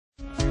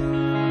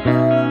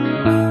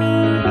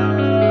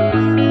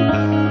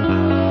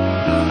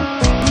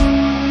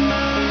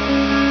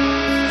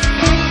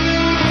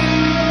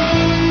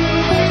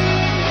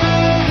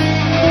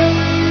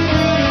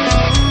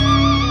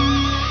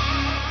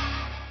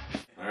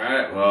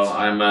Alright, well,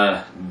 I'm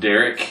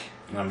Derek.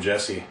 And I'm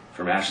Jesse.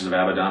 From Ashes of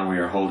Abaddon. We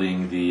are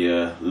holding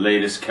the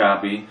latest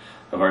copy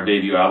of our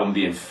debut album,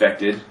 The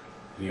Infected.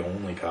 The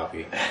only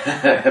copy.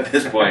 At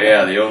this point,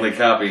 yeah, the only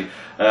copy.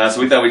 So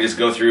we thought we'd just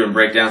go through and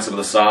break down some of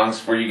the songs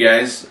for you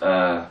guys.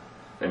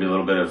 Maybe a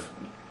little bit of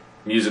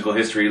musical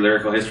history,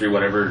 lyrical history,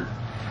 whatever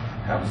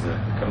happens to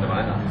come to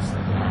mind, obviously.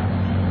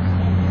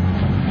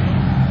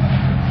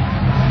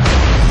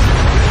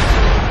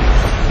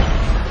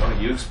 Why don't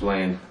you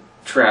explain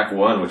track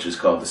one, which is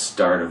called The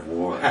Start of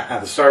War.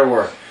 The Start of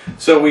War.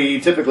 So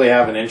we typically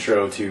have an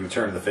intro to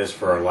Turn of the Fist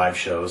for our live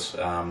shows,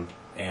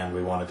 and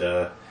we wanted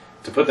to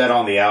put that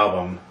on the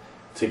album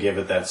to give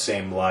it that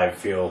same live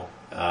feel.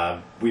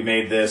 We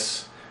made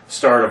this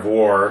Start of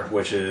War,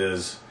 which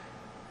is,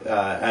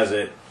 as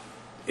it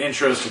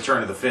intros to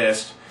Turn of the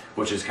Fist,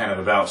 which is kind of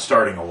about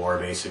starting a war,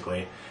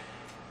 basically.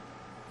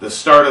 The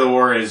Start of the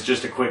War is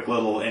just a quick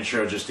little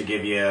intro just to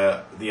give you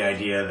the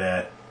idea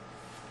that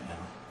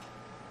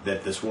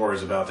that this war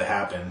is about to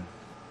happen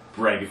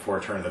right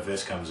before Turn of the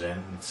Fist comes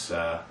in. It's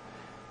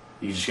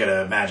you just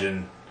gotta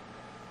imagine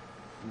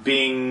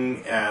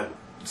being at,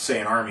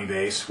 say, an army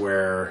base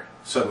where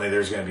suddenly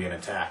there's gonna be an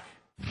attack.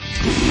 You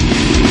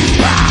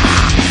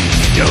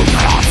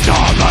cannot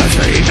stop us,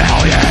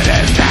 rebellion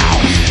is down.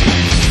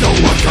 No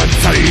one can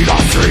see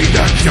us,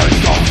 redemption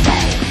goes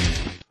down.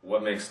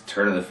 What makes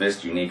Turn of the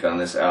Fist unique on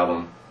this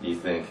album, you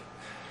think?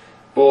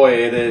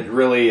 Boy, it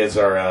really is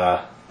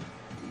our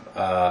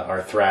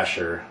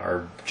thrasher,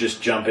 our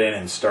just jump in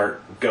and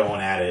start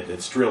going at it.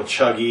 It's real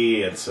chuggy.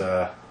 It's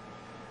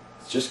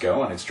just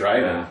going. It's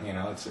driving. Yeah. You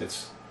know,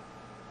 it's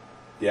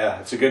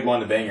a good one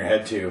to bang your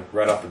head to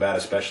right off the bat,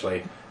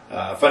 especially.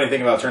 Funny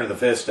thing about Turn of the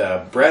Fist,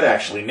 Brett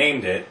actually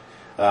named it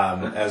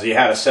as he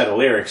had a set of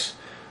lyrics.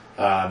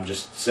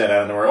 Just said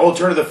out of nowhere, "Oh,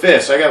 Turn of the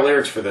Fist, I got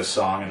lyrics for this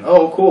song," and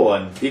oh, cool.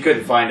 And he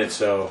couldn't find it,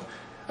 so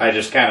I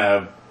just kind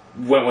of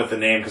went with the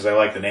name because I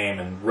like the name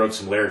and wrote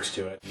some lyrics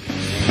to it.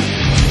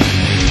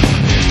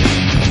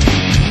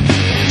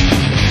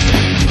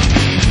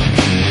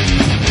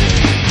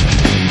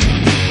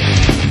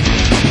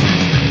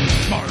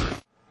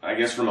 I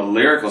guess from a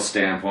lyrical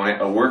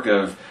standpoint, a work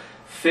of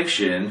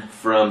fiction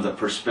from the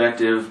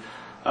perspective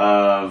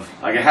of,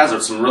 like, it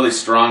has some really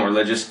strong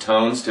religious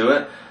tones to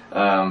it,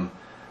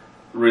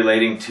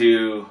 relating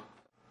to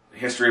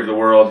history of the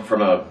world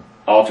from a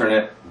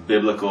alternate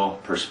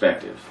biblical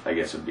perspective, I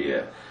guess would be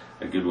a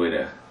good way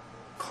to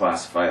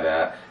classify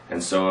that.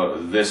 And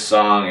so this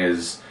song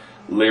is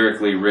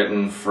lyrically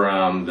written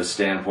from the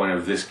standpoint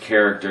of this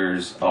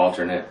character's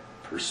alternate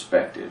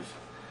perspective.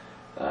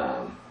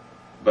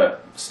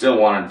 But still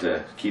wanted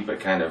to keep it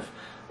kind of,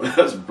 what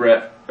was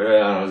Brett, I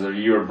don't know,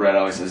 you or Brett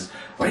always says,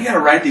 why do you gotta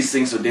write these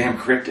things so damn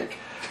cryptic?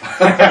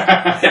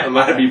 Yeah, it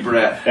might be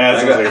Brett. Yeah,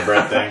 that sounds like a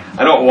Brett thing.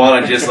 I don't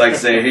want to just like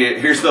say,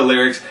 hey, here's the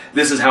lyrics,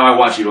 this is how I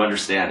want you to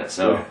understand it.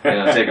 So,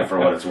 take it for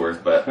what it's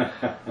worth. But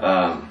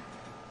I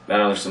know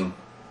there's some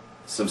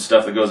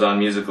stuff that goes on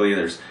musically.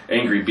 There's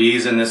angry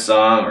bees in this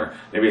song, or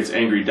maybe it's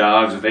angry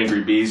dogs with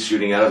angry bees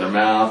shooting out of their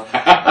mouth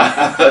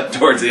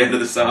towards the end of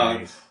the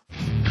song. Nice.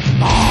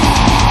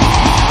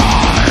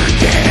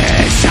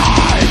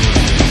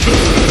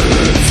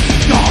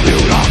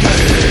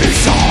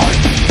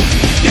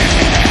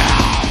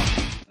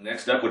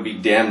 Next up would be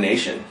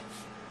Damnation.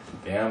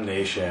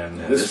 Damnation.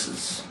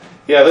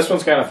 Yeah, this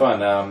one's kind of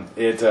fun.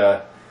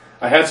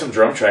 I had some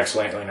drum tracks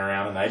laying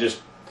around, and I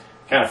just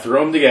kind of threw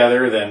them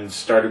together, then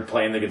started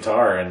playing the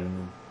guitar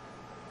and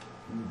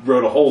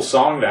wrote a whole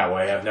song that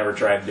way. I've never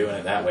tried doing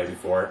it that way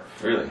before.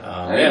 Really?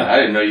 I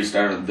didn't know you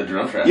started with the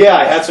drum tracks. Yeah,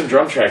 I had some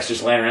drum tracks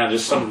just laying around,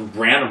 just some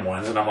random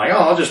ones, and I'm like, oh,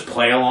 I'll just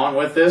play along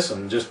with this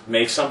and just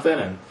make something.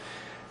 And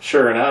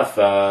sure enough,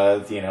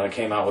 it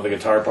came out with a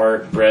guitar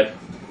part. Brett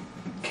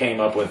came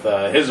up with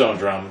his own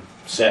drum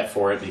set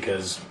for it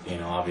because,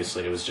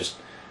 obviously it was just,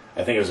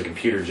 I think it was a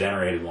computer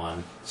generated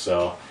one.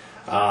 So,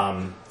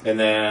 and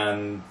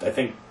then I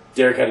think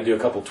Derek had to do a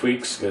couple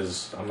tweaks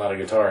because I'm not a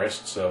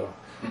guitarist, so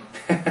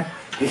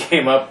he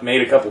came up,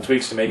 made a couple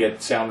tweaks to make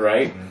it sound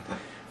right, and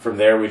from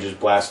there we just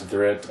blasted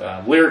through it.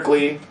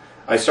 Lyrically,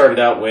 I started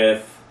out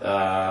with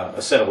a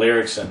set of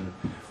lyrics, and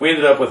we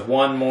ended up with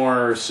one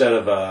more set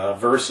of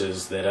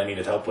verses that I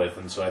needed help with,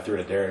 and so I threw it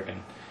at Derek,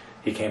 and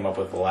he came up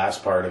with the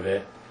last part of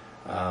it,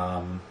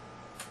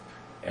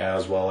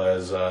 as well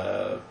as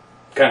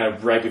kind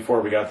of right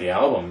before we got the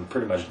album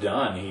pretty much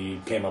done,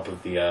 he came up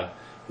with the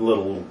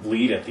little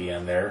lead at the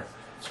end there,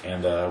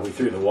 and we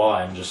threw the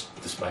wah in just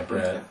despite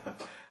Brett.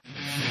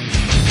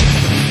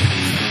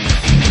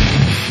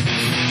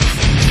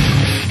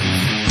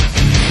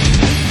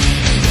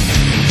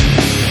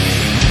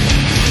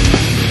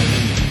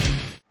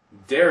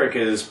 Derek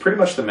is pretty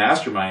much the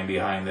mastermind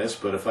behind this,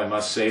 but if I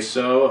must say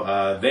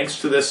so,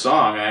 thanks to this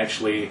song, I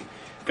actually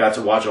got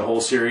to watch a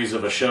whole series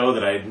of a show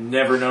that I'd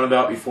never known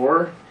about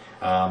before,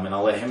 and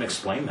I'll let him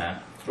explain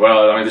that.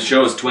 Well, I mean, the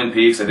show is Twin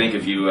Peaks. I think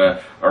if you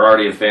are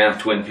already a fan of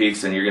Twin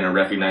Peaks, then you're going to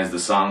recognize the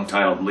song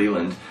titled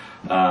Leland.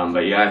 But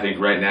yeah, I think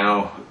right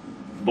now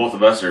both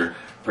of us are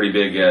pretty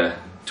big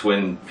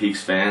Twin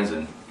Peaks fans,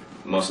 and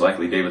most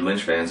likely David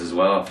Lynch fans as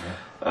well.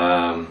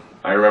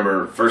 I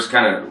remember first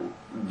kind of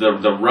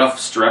the rough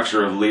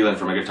structure of Leland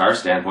from a guitar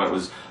standpoint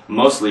was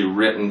mostly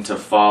written to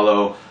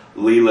follow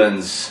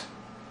Leland's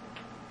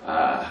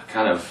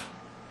kind of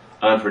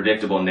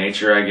unpredictable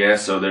nature, I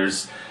guess. So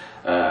there's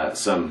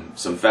some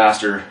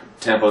faster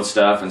tempoed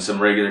stuff and some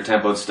regular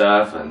tempoed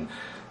stuff, and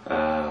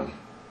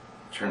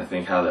trying to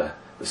think how the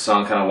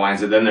song kind of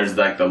winds it. Then there's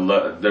like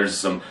there's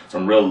some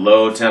real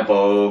low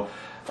tempo.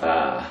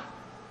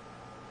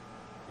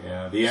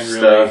 Yeah, the end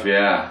stuff, really.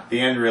 Yeah, the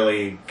end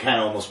really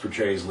kind of almost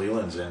portrays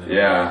Leland's end.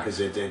 Yeah,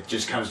 because it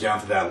just comes down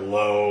to that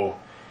low,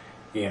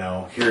 you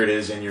know, here it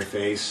is in your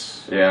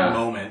face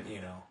moment, you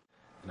know.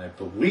 And I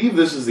believe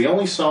this is the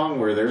only song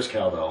where there's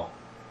cowbell.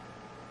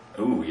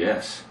 Ooh,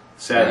 yes.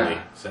 Sadly,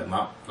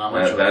 not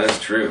much. That is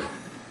true.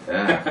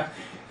 Yeah,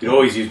 you'd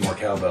always use more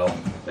cowbell.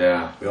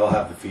 Yeah, we all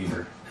have the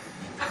fever.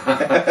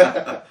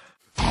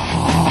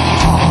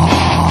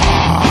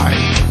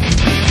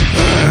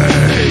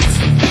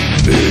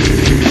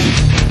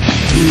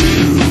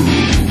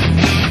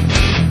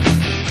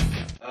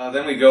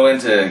 Then we go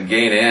into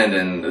Gain End,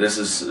 and this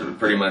is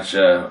pretty much,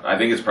 I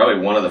think it's probably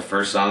one of the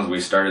first songs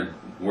we started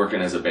working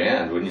as a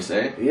band, wouldn't you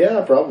say?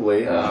 Yeah,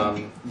 probably.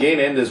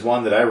 Gain End is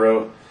one that I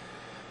wrote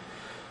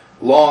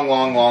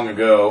long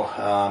ago.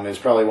 It was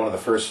probably one of the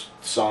first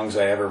songs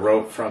I ever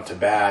wrote front to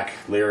back,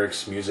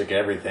 lyrics, music,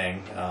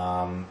 everything.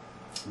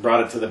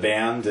 Brought it to the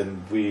band,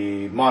 and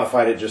we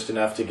modified it just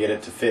enough to get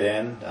it to fit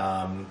in.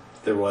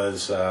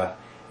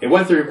 It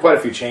went through quite a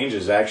few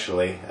changes,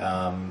 actually.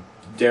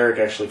 Derek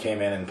actually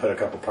came in and put a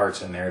couple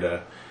parts in there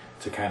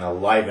to kind of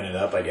liven it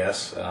up, I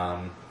guess,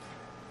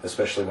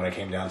 especially when it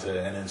came down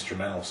to an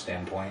instrumental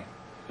standpoint.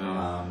 The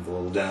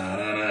little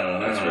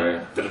that's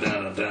right.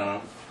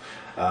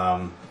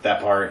 That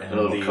part and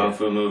a little kung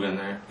fu move in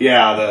there.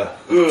 Yeah,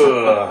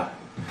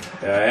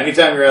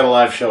 anytime you're at a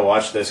live show,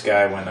 watch this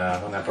guy when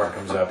that part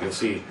comes up. You'll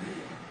see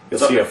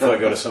a foot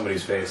go to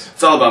somebody's face.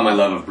 It's all about my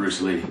love of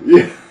Bruce Lee.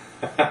 Yeah.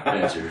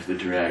 Enter the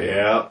Dragon.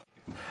 Yeah.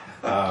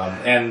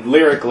 And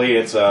lyrically,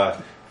 it's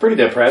pretty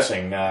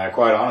depressing.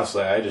 Quite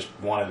honestly, I just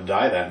wanted to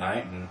die that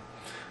night, and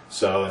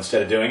so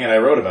instead of doing it, I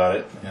wrote about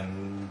it.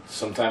 And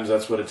sometimes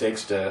that's what it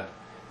takes to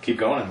keep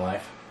going in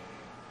life.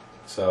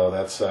 So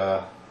that's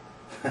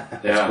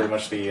that's pretty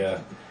much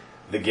the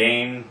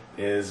Gain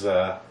is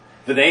the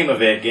name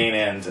of it. Gain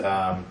End.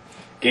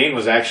 Gain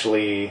was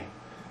actually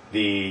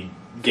the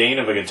gain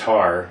of a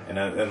guitar. In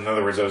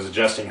other words, I was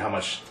adjusting how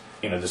much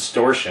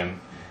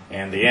distortion,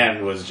 and the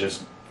end was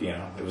just.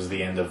 It was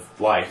the end of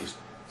life.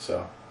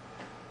 So,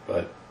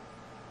 but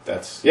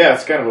it's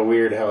kind of a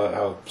weird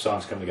how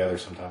songs come together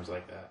sometimes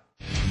like that.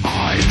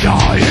 I'm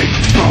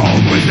dying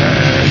from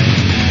within.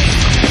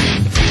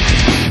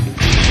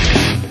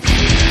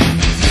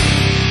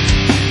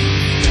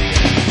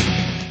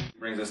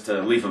 Brings us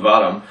to Leaf of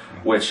Autumn,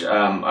 which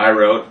I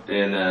wrote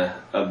in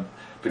a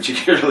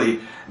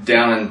particularly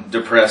down and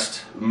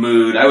depressed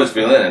mood I was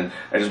feeling, and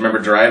I just remember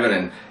driving,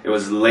 and it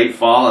was late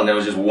fall, and there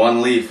was just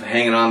one leaf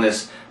hanging on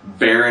this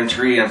barren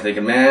tree, and I'm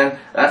thinking, man,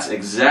 that's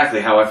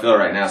exactly how I feel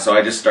right now. So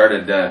I just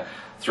started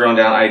throwing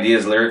down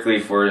ideas lyrically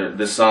for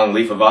this song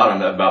Leaf of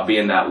Autumn, about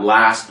being that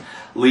last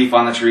leaf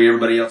on the tree.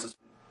 Everybody else is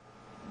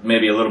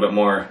maybe a little bit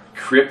more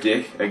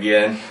cryptic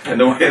again in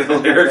the way the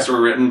lyrics were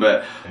written,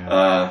 but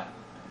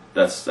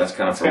that's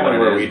kind of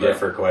where we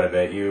differ quite a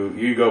bit.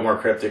 You go more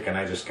cryptic, and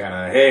I just kind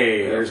of,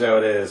 hey, here's how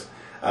it is.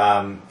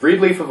 Read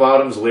Leaf of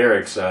Autumn's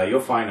lyrics.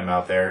 You'll find them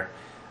out there.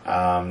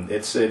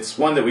 It's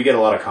one that we get a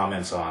lot of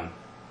comments on.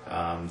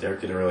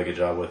 Derek did a really good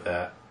job with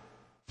that.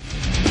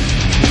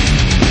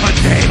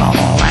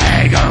 Untamable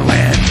anger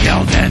with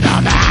guilt in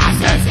the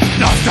masses.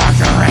 No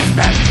structure is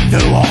meant to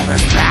hold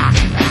us back.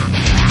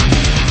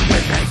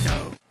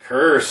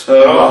 Cursed.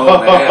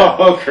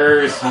 Oh,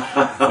 cursed.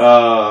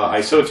 I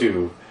so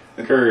too.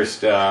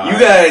 Cursed. You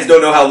guys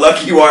don't know how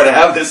lucky you are to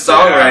have this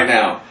song right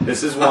now.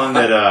 This is one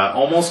that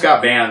almost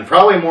got banned.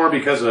 Probably more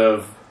because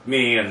of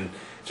me and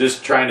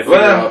just trying to figure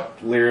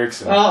out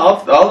lyrics. And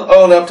I'll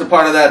own up to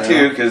part of that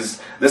too,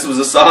 because this was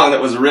a song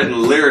that was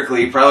written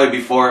lyrically probably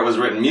before it was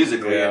written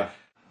musically.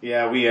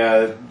 We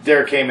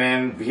Derek came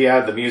in. He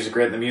had the music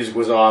written. The music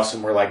was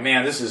awesome. We're like,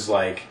 man, this is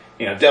like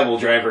Devil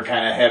Driver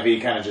kind of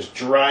heavy, kind of just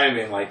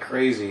driving like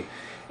crazy.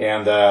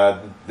 And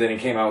then he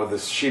came out with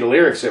this sheet of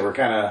lyrics that were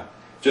kind of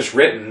just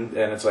written,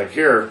 and it's like,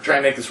 here, try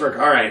and make this work.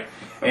 All right.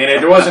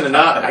 And there wasn't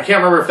enough. I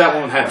can't remember if that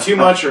one had too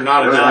much or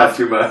not enough.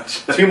 Too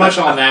much. Too much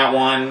on that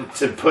one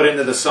to put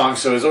into the song,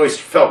 so it always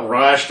felt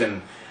rushed.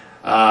 And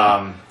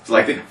it's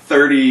like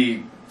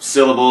 30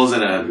 syllables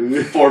in a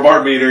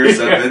 4-bar meter or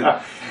something.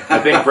 I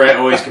think Brett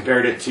always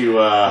compared it to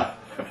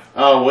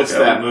what's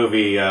that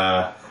movie?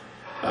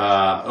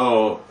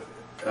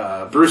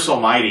 Bruce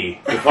Almighty,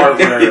 the part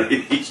where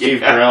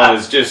Steve Carell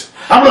is just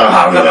he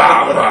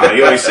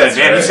always said,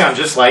 man, you sound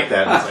just like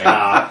that. And it's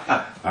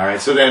like, all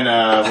right, so then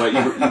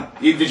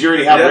did you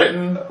already have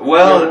written?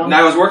 Well,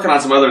 I was working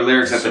on some other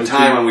lyrics at the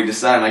time when we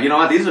decided, like, you know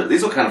what,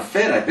 these will kind of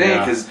fit, I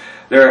think, because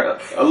they're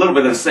a little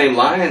bit of the same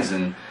lines,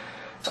 and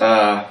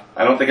I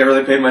don't think I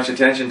really paid much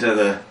attention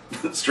to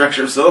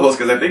structure of syllables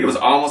because I think it was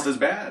almost as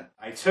bad.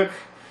 I took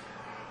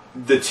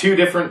the two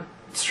different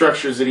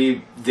structures that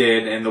he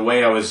did and the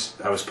way I was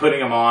putting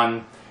them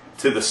on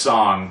to the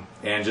song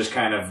and just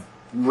kind of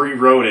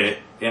rewrote it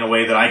in a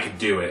way that I could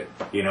do it.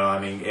 You know, I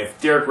mean, if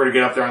Derek were to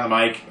get up there on the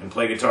mic and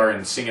play guitar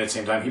and sing at the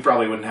same time, he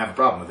probably wouldn't have a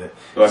problem with it.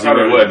 Well, I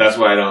probably would. That's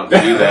why I don't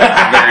do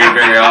that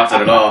very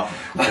often at all.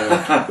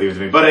 Leave it to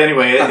me. But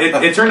anyway,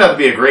 it turned out to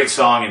be a great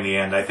song in the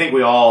end. I think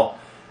we all,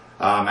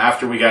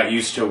 after we got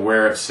used to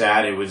where it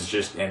sat, it was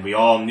just, and we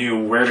all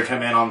knew where to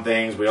come in on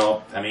things.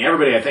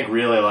 Everybody I think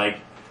really liked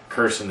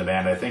Kurth in the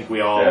band. I think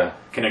we all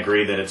can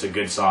agree that it's a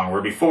good song.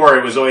 Where before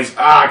it was always,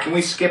 can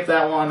we skip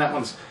that one? That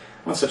one's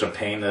such a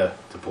pain to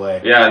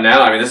play. Yeah,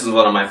 now, I mean, this is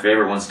one of my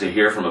favorite ones to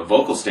hear from a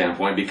vocal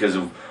standpoint because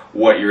of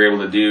what you're able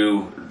to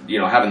do, you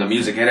know, having the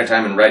music ahead of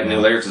time and writing new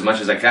lyrics, as much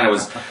as I kind of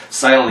was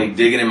silently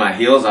digging in my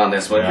heels on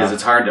this one because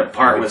it's hard to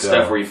part with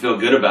stuff where you feel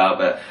good about,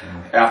 but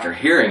after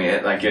hearing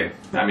it,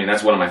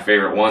 that's one of my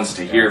favorite ones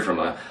to hear from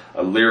a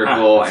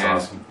lyrical and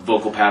awesome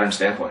vocal pattern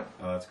standpoint.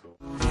 Oh, that's cool.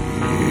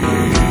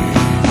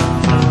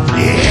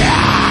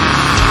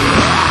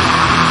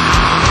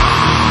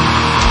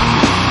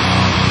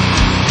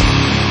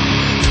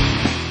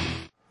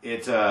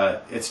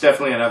 It's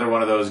definitely another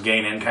one of those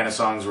gain in kind of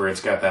songs where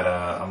it's got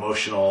that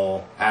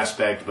emotional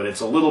aspect, but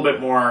it's a little bit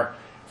more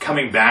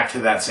coming back to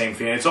that same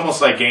feeling. It's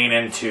almost like Gain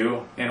In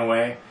 2 in a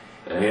way.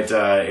 Yeah.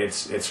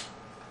 It's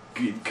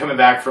coming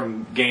back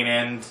from Gain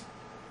In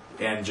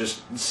and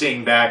just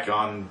seeing back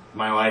on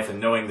my life and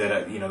knowing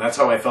that that's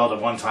how I felt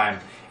at one time,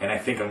 and I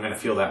think I'm going to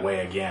feel that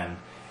way again.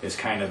 Is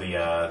kind of the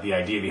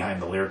idea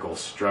behind the lyrical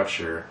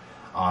structure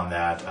on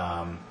that.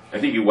 I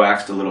think you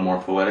waxed a little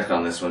more poetic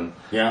on this one,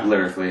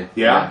 lyrically.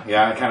 Yeah,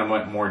 I kind of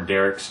went more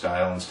Derek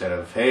style instead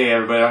of, hey,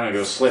 everybody, I'm going to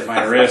go slit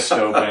my wrist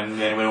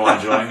open. Anybody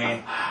want to join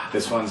me?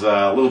 This one's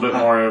a little bit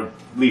more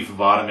Leaf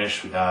of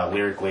Autumn-ish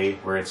lyrically,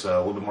 where it's a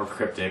little bit more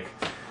cryptic.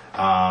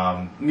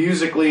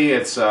 Musically,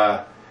 it's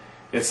the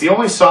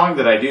only song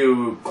that I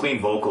do clean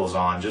vocals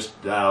on,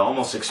 just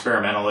almost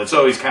experimental. It's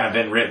always kind of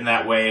been written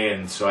that way,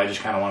 and so I just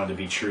kind of wanted to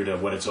be true to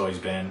what it's always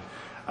been.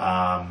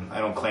 I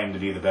don't claim to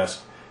be the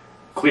best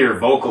clear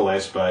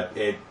vocalist, but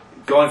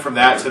going from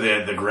that to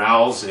the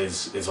growls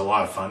is a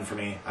lot of fun for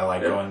me. I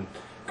like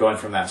going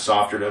from that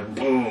softer to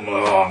boom,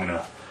 I'm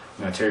gonna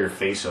tear your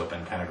face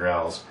open kind of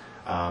growls.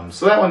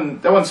 So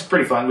that one's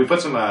pretty fun. We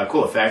put some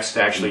cool effects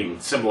to actually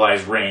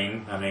symbolize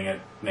rain. I mean,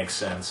 it makes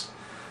sense.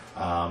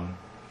 And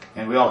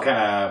we all kind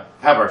of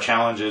have our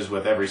challenges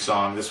with every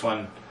song. This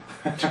one.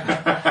 So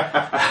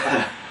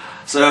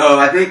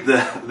I think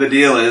the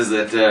deal is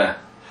that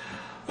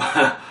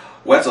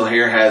Wetzel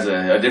here has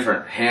a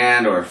different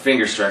hand or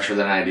finger structure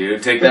than I do.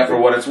 Take that for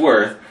what it's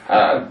worth. We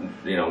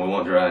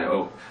won't try.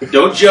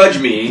 Don't judge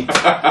me,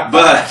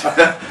 but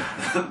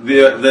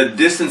the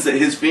distance that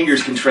his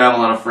fingers can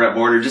travel on a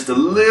fretboard are just a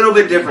little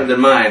bit different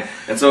than mine,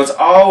 and so it's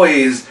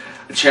always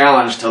a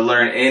challenge to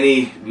learn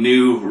any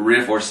new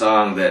riff or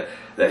song that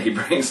he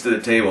brings to the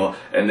table.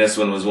 And this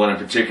one was one in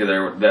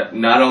particular that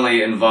not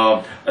only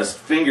involved a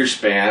finger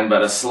span,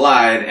 but a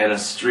slide and a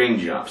string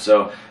jump.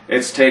 So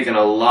it's taken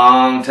a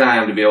long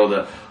time to be able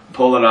to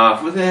pull it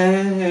off with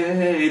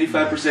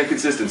 85%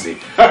 consistency.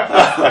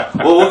 Well,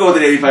 we'll go with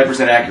an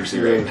 85% accuracy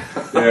rate.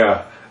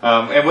 Yeah.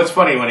 And what's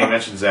funny when he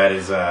mentions that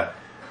is I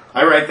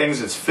write things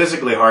that's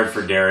physically hard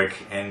for Derek,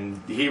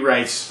 and he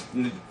writes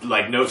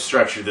like note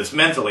structure that's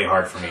mentally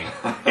hard for me.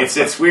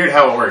 It's weird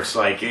how it works.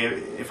 Like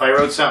if I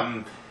wrote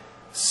something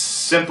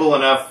simple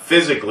enough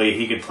physically,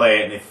 he could play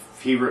it, and if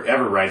he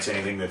ever writes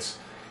anything that's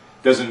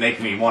doesn't make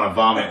me want to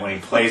vomit when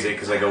he plays it,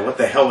 because I go, what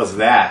the hell is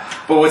that?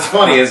 But what's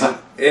funny is,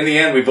 in the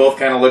end, we both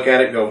kind of look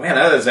at it and go, man,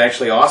 that is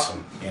actually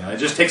awesome. It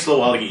just takes a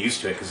little while to get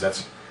used to it, because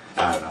that's,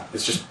 I don't know,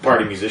 it's just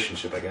part of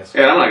musicianship, I guess.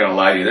 Yeah, I'm not going to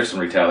lie to you, there's some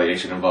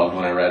retaliation involved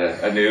when I write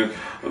a new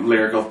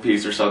lyrical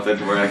piece or something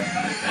to where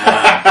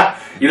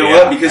you know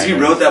what, because he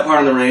wrote that part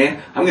in the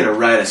rain, I'm going to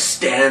write a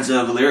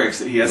stanza of lyrics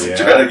that he has to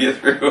try to get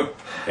through.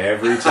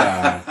 Every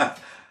time.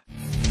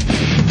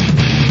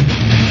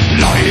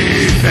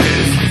 Life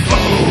is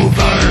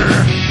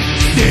over.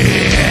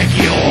 Stick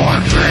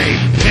your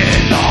grape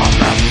in the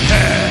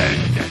head.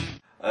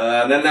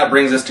 And then that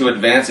brings us to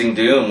Advancing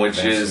Doom,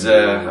 which is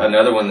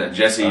another one that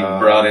Jesse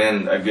brought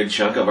in a good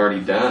chunk of already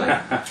done.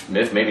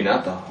 Maybe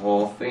not the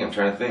whole thing. I'm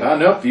trying to think.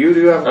 Nope, you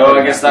do have.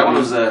 I guess that one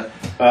was.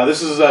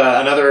 This is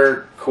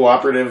another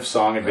cooperative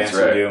song,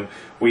 Advancing Doom.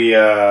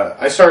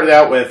 I started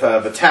out with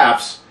the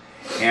taps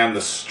and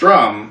the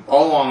strum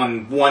all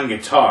on one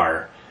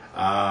guitar,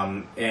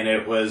 and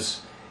it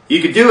was. You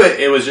could do it,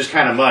 it was just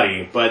kind of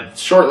muddy, but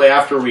shortly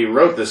after we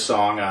wrote this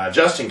song,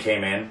 Justin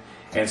came in,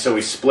 and so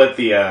we split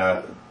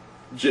the,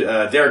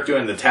 Derek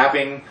doing the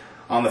tapping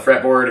on the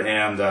fretboard,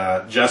 and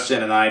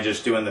Justin and I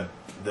just doing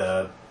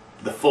the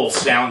full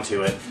sound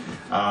to it,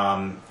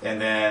 and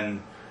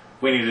then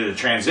we needed to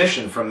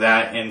transition from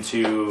that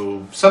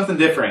into something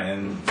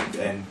different,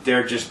 and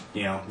Derek just,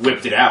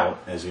 whipped it out,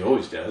 as he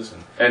always does.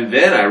 And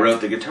then I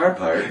wrote the guitar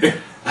part.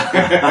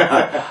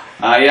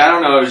 I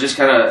don't know, it was just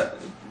kind of...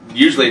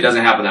 Usually it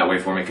doesn't happen that way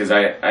for me, because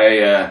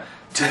I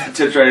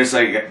to try to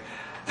say.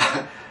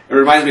 It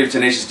reminds me of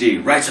Tenacious D.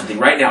 Write something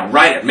right now.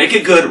 Write it. Make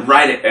it good.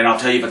 Write it, and I'll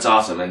tell you if it's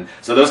awesome. And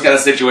so those kind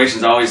of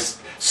situations always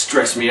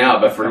stress me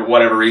out. But for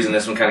whatever reason,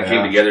 this one kind of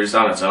came together just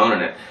on its own,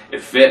 and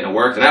it fit and it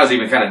worked. And I was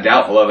even kind of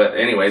doubtful of it,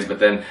 anyways. But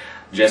then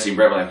Jesse and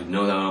Brett were like,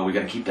 "No, we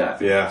got to keep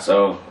that." Yeah.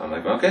 So I'm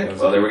like, "Okay,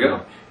 well there we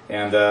go."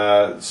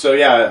 And so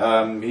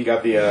yeah, he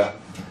got the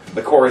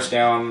chorus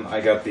down.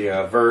 I got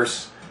the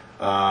verse.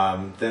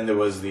 Then there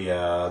was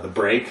the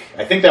break.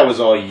 I think that was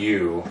all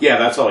you. Yeah,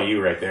 that's all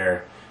you right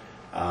there.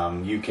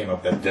 You came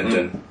up that dun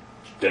dun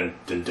dun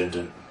dun dun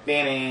dun.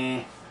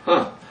 Danny.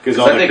 Huh? Because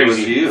I think it was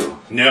you.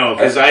 No,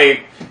 because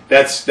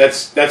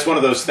that's one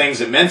of those things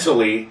that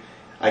mentally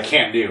I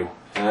can't do.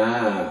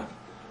 Ah.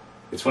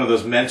 It's one of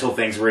those mental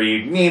things where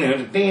you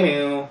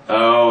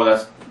Oh,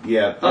 that's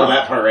yeah. Oh,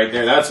 that part right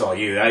there. That's all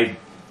you. Like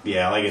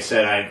I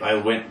said, I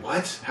went.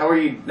 What? How are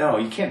you? No,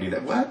 you can't do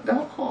that. What?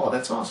 No. Oh,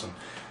 that's awesome.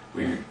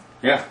 Weird.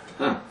 Yeah.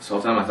 Huh. This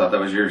whole time I thought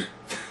that was yours.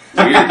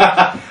 Weird.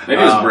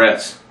 Maybe it was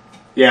Brett's.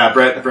 Yeah,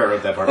 Brett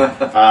wrote that part.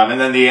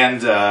 And then the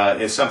end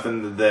is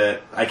something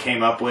that I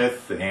came up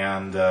with,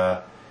 and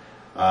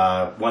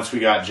once we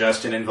got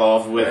Justin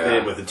involved with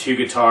it, with the two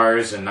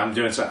guitars, and I'm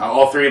doing something,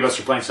 all three of us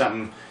are playing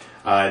something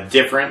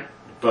different,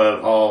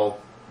 but all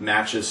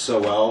matches so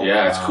well.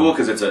 Yeah, it's cool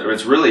because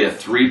it's really a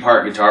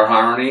 3-part guitar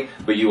harmony,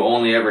 but you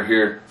only ever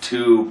hear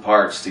 2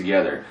 parts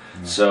together.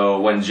 Mm-hmm.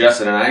 So when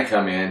Justin and I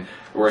come in,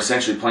 we're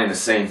essentially playing the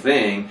same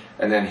thing,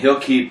 and then he'll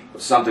keep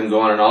something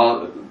going and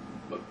all,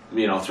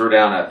 throw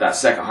down that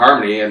second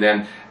harmony, and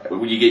then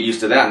you get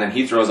used to that, and then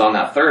he throws on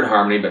that third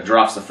harmony but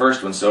drops the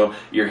first one. So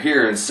you're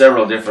hearing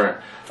several different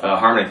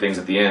harmony things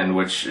at the end,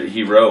 which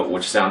he wrote,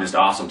 which sound just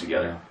awesome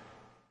together.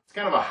 It's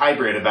kind of a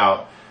hybrid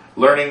about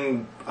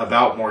learning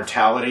about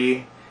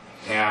mortality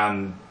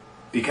and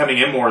becoming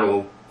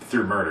immortal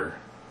through murder.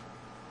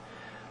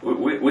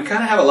 We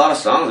kind of have a lot of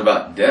songs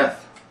about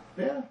death.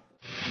 Yeah.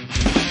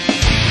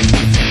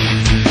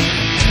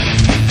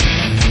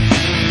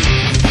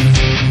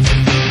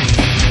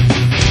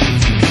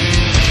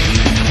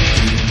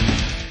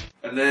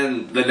 And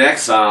then the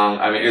next song,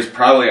 is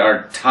probably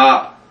our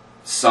top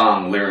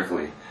song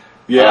lyrically.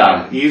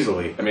 Yeah,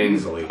 easily.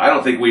 Easily. I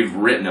don't think we've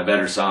written a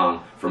better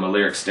song from a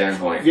lyric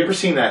standpoint. Have you ever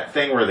seen that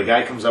thing where the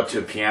guy comes up to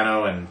a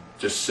piano and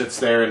just sits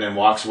there and then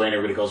walks away and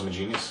everybody calls him a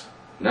genius?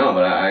 No,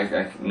 but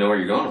I know where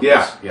you're going with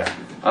this.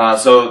 Yeah.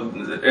 So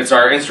it's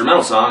our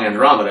instrumental song,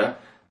 Andromeda.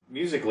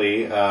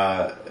 Musically, it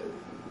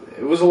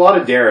was a lot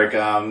of Derek.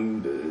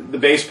 The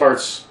bass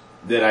parts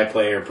that I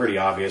play are pretty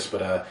obvious,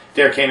 but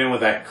Derek came in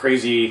with that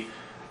crazy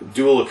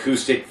dual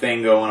acoustic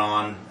thing going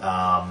on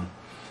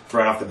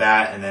right off the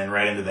bat, and then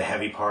right into the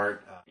heavy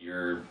part.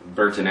 Your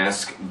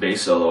Burton-esque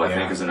bass solo, I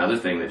think, is another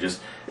thing that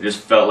just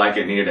felt like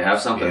it needed to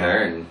have something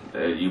there, and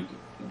you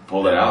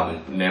pulled it out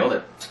and nailed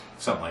it.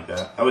 Something like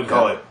that. I wouldn't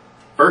call it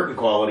Burton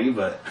quality,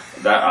 but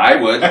that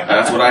I would.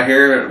 That's what I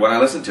hear when I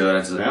listen to it.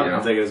 It's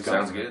I'll take it as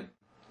sounds good.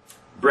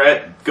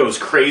 Brett goes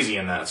crazy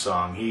in that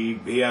song.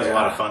 He has a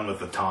lot of fun with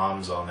the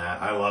toms on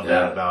that. I love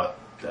that about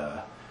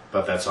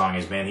that song.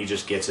 He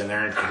just gets in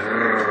there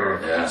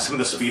and some of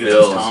the speed of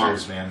his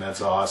toms, man.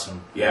 That's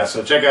awesome. Yeah,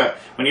 so check out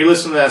when you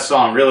listen to that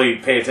song. Really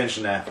pay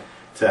attention to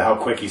how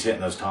quick he's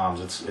hitting those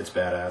toms. It's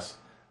badass.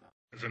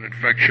 As an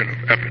infection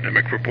of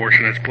epidemic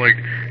proportion has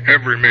plagued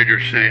every major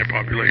city and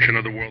population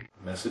of the world.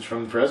 Message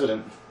from the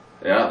president.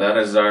 Yeah, that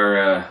is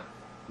our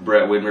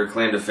Brett Widmer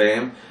claim to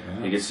fame.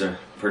 Yeah. He gets to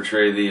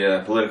portray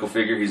the political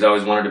figure he's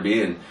always wanted to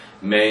be and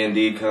may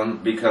indeed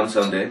become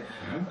someday.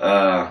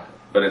 Yeah.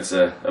 But it's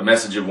a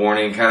message of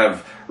warning, kind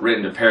of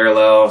written to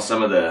parallel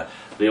some of the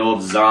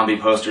old zombie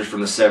posters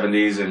from the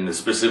 70s, and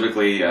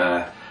specifically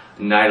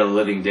Night of the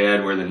Living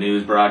Dead, where the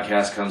news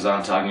broadcast comes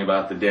on talking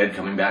about the dead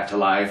coming back to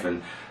life.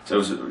 And so it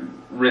was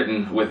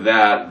written with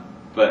that,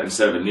 but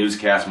instead of a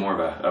newscast, more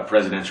of a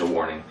presidential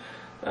warning.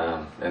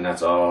 And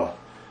that's all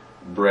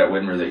Brett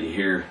Widmer that you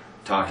hear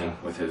talking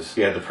with his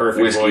the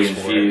perfect whiskey voice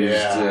infused,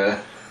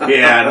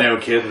 yeah, no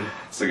kidding,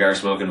 cigar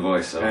smoking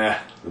voice. So.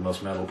 The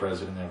most metal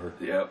president ever.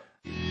 Yep.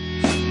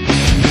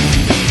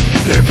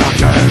 The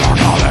infected are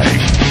calling.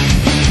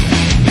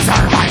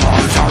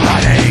 Survivors are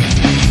ready.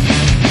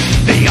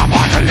 The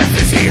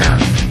apocalypse is here.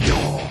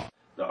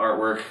 The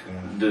artwork,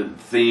 the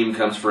theme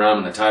comes from,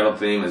 and the title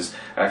theme is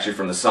actually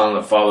from the song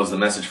that follows the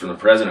message from the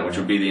president, which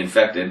would be The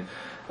Infected.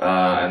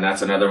 And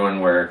that's another one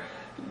where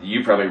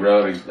you probably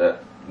wrote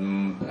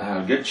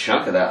a good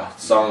chunk of that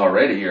song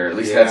already, or at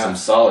least had some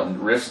solid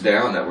riffs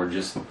down that were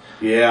just...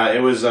 Yeah, it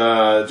was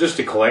just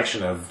a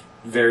collection of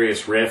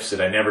various riffs that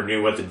I never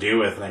knew what to do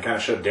with, and I kind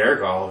of showed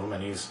Derek all of them,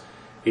 and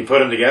he put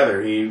them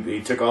together.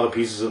 He took all the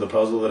pieces of the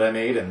puzzle that I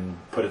made and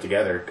put it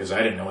together, because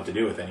I didn't know what to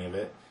do with any of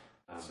it.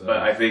 So. But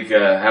I think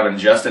having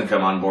Justin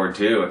come on board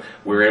too,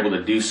 we were able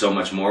to do so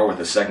much more with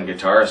the second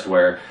guitarist,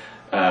 where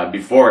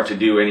before, to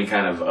do any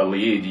kind of a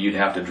lead, you'd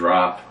have to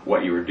drop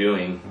what you were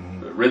doing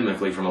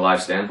rhythmically from a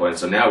live standpoint.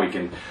 So now we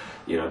can,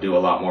 do a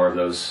lot more of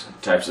those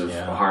types of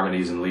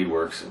harmonies and lead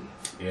works and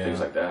things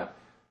like that.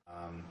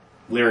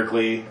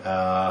 Lyrically,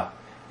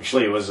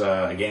 Actually, it was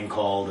a game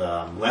called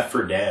Left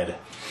 4 Dead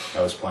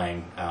I was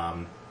playing.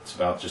 It's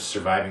about just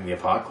surviving the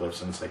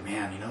apocalypse, and it's like,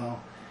 man,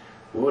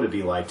 what would it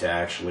be like to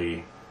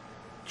actually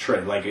try?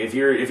 Like, if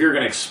you're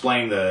going to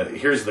explain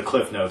here's the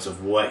cliff notes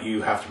of what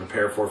you have to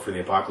prepare for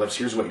the apocalypse.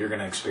 Here's what you're going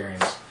to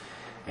experience,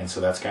 and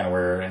so that's kind of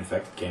where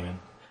Infected came in.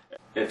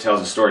 It tells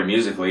a story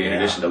musically in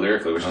addition to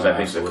lyrically, which is, I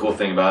think, absolutely. the cool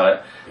thing about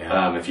it.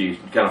 Yeah. If you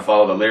kind of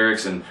follow the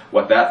lyrics and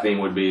what that theme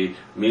would be,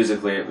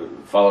 musically it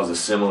follows a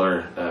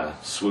similar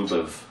swoop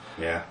of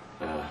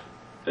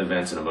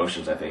events and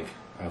emotions, I think.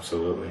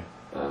 Absolutely.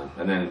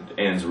 And then it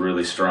ends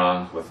really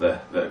strong with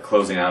the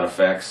closing out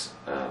effects.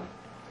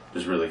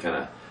 Just really kind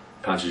of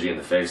punches you in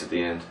the face at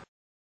the end.